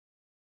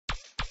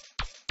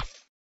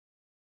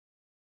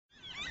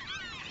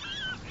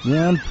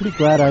Yeah, I'm pretty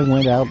glad I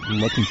went out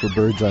looking for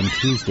birds on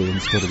Tuesday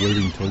instead of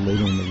waiting until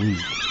later in the week.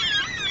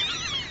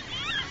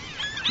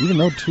 Even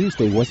though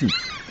Tuesday wasn't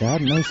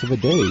that nice of a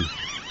day,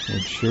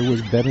 it sure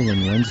was better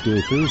than Wednesday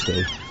or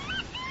Thursday.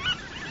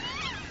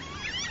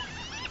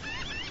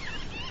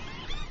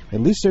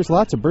 At least there's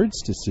lots of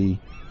birds to see.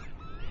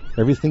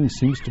 Everything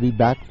seems to be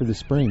back for the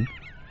spring.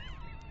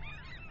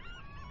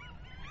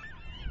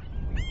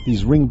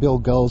 These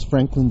ring-billed gulls,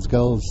 Franklin's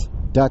gulls,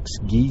 ducks,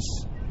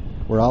 geese,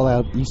 we're all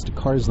out east of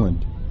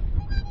Carsland.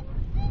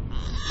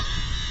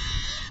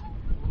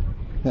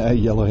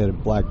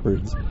 Yellow-headed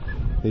blackbirds.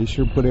 They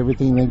sure put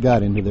everything they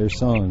got into their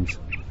songs.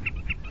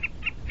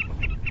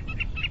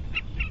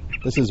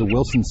 This is a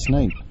Wilson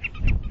snipe.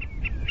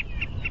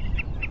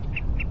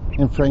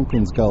 And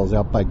Franklin's gulls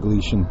out by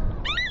Gleason.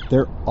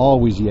 They're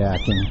always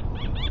yakking.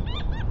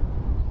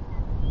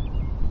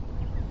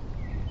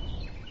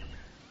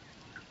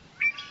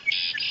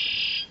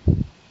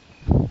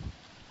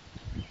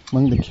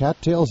 Among the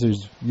cattails,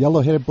 there's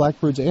yellow-headed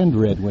blackbirds and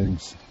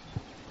redwings.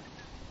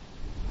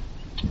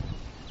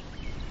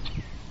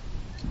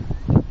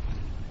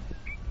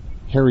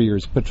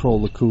 Harriers patrol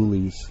the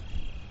coulees.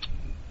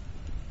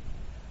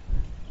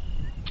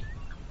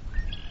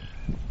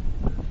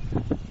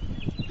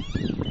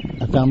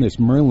 I found this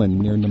merlin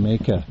near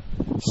Nameka,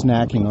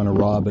 snacking on a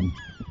robin.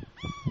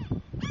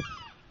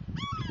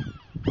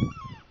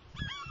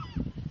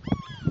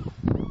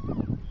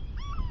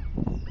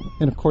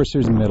 And of course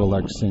there's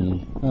meadowlarks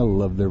singing. I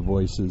love their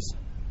voices.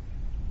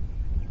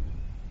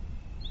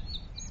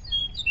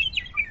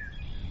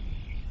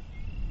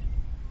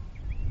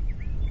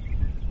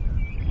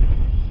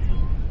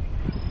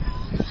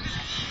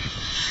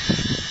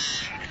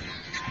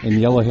 And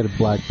yellow-headed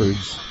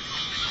blackbirds.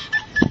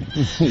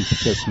 They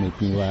just make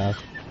me laugh.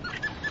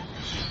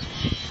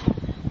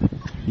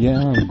 Yeah,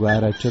 I'm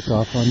glad I took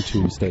off on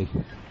Tuesday.